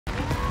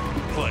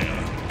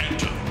player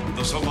enter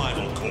the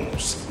survival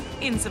course.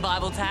 In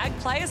survival tag,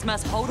 players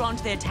must hold on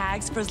to their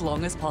tags for as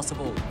long as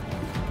possible.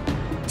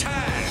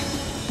 Tag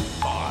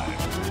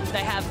 5.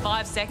 They have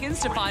 5 seconds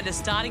to find a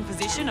starting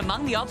position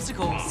among the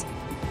obstacles,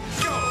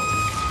 Go!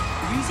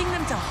 using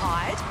them to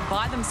hide,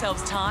 buy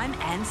themselves time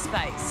and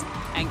space,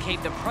 and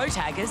keep the pro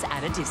taggers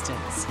at a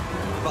distance.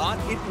 But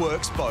it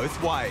works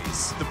both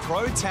ways. The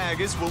pro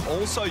taggers will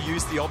also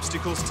use the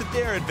obstacles to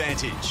their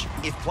advantage.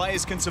 If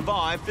players can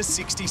survive for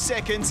 60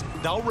 seconds,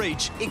 they'll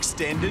reach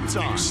extended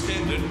time.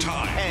 Extended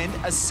time. And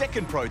a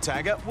second pro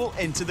tagger will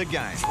enter the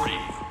game. 3,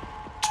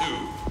 2,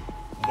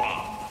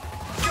 1.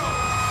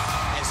 Go!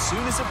 As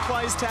soon as a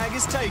player's tag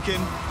is taken,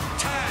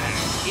 Tag!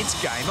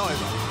 it's game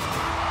over.